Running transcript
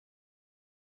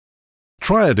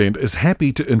Triodent is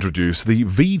happy to introduce the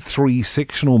V3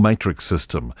 Sectional Matrix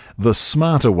System, the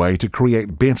smarter way to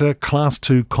create better Class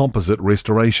II composite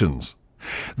restorations.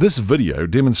 This video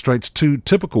demonstrates two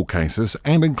typical cases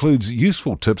and includes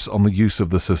useful tips on the use of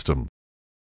the system.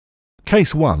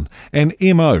 Case 1. An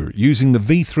MO using the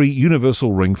V3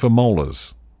 universal ring for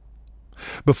molars.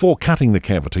 Before cutting the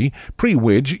cavity,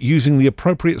 pre-wedge using the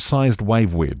appropriate sized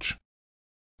wave wedge.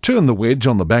 Turn the wedge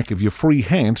on the back of your free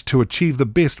hand to achieve the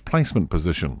best placement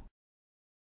position.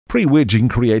 Pre-wedging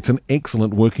creates an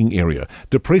excellent working area,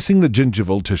 depressing the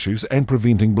gingival tissues and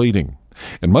preventing bleeding.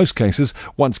 In most cases,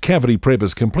 once cavity prep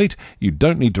is complete, you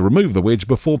don't need to remove the wedge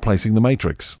before placing the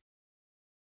matrix.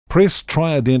 Press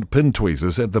Triodent pin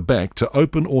tweezers at the back to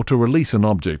open or to release an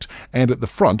object, and at the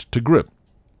front to grip.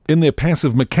 In their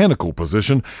passive mechanical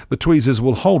position, the tweezers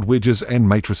will hold wedges and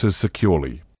matrices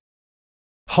securely.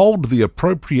 Hold the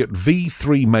appropriate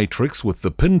V3 matrix with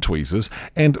the pin tweezers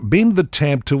and bend the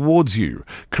tab towards you,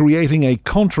 creating a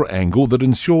contra angle that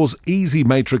ensures easy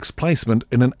matrix placement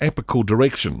in an apical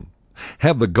direction.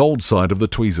 Have the gold side of the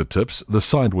tweezer tips, the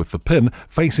side with the pin,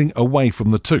 facing away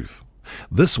from the tooth.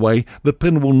 This way, the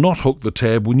pin will not hook the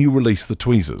tab when you release the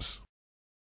tweezers.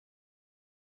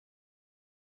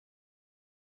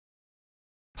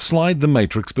 Slide the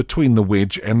matrix between the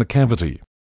wedge and the cavity.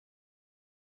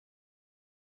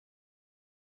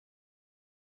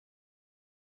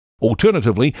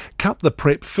 Alternatively, cut the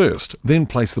prep first, then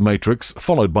place the matrix,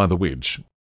 followed by the wedge.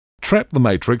 Trap the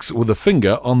matrix with a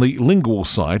finger on the lingual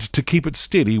side to keep it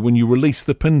steady when you release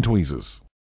the pin tweezers.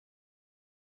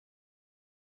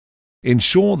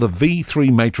 Ensure the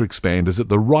V3 matrix band is at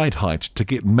the right height to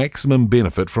get maximum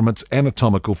benefit from its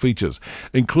anatomical features,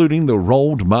 including the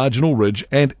rolled marginal ridge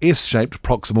and S-shaped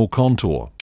proximal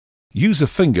contour. Use a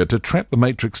finger to trap the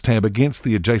matrix tab against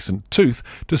the adjacent tooth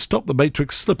to stop the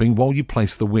matrix slipping while you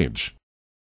place the wedge.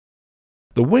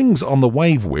 The wings on the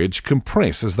wave wedge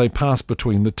compress as they pass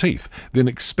between the teeth, then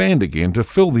expand again to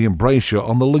fill the embrasure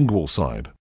on the lingual side.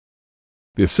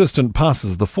 The assistant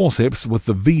passes the forceps with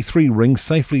the V3 ring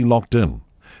safely locked in.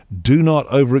 Do not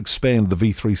overexpand the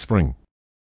V3 spring.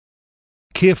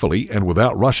 Carefully and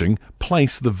without rushing,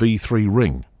 place the V3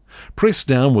 ring. Press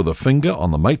down with a finger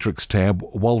on the matrix tab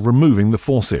while removing the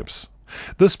forceps.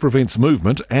 This prevents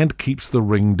movement and keeps the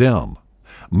ring down.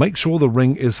 Make sure the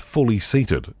ring is fully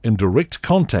seated, in direct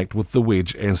contact with the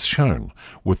wedge as shown,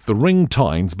 with the ring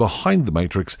tines behind the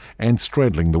matrix and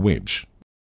straddling the wedge.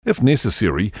 If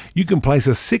necessary, you can place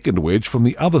a second wedge from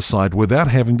the other side without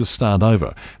having to start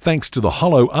over, thanks to the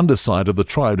hollow underside of the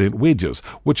Triodent wedges,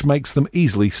 which makes them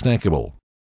easily stackable.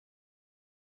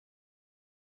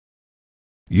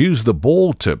 Use the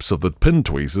ball tips of the pin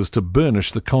tweezers to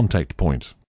burnish the contact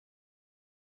point.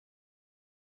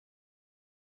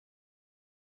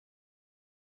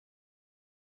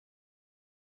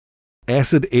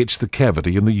 Acid etch the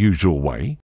cavity in the usual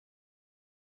way.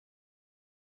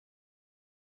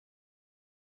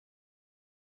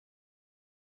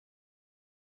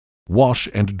 Wash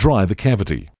and dry the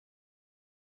cavity.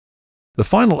 The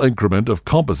final increment of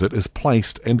composite is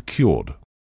placed and cured.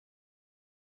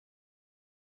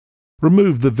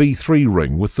 Remove the V3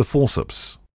 ring with the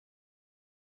forceps.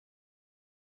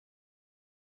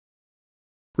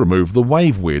 Remove the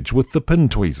wave wedge with the pin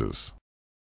tweezers.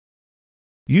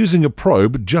 Using a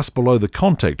probe just below the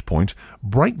contact point,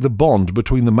 break the bond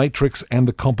between the matrix and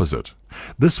the composite.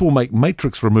 This will make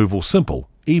matrix removal simple,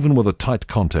 even with a tight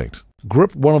contact.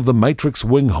 Grip one of the matrix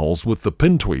wing holes with the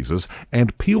pin tweezers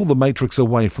and peel the matrix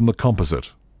away from the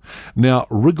composite. Now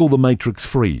wriggle the matrix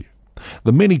free.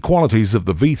 The many qualities of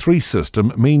the V3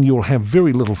 system mean you'll have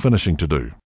very little finishing to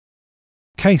do.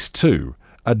 Case 2.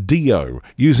 A DO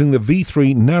using the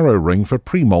V3 narrow ring for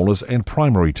premolars and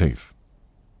primary teeth.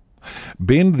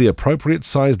 Bend the appropriate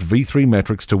sized V3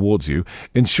 matrix towards you,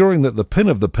 ensuring that the pin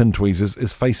of the pin tweezers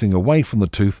is facing away from the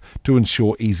tooth to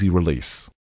ensure easy release.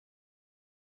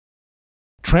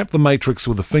 Trap the matrix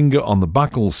with a finger on the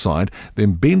buccal side,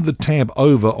 then bend the tab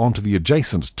over onto the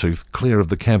adjacent tooth clear of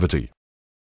the cavity.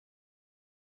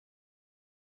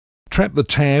 Trap the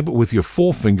tab with your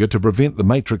forefinger to prevent the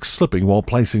matrix slipping while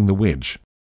placing the wedge.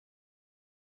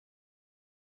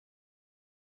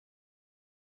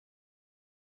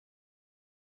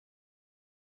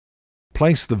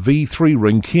 Place the V3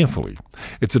 ring carefully.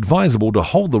 It's advisable to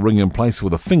hold the ring in place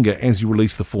with a finger as you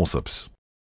release the forceps.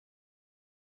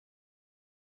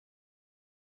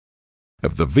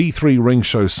 If the V3 ring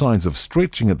shows signs of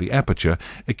stretching at the aperture,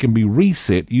 it can be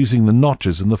reset using the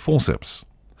notches in the forceps.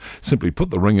 Simply put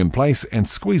the ring in place and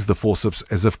squeeze the forceps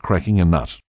as if cracking a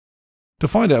nut. To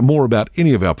find out more about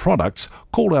any of our products,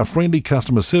 call our friendly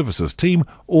customer services team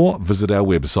or visit our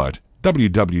website.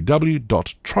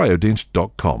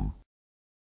 www.triodent.com.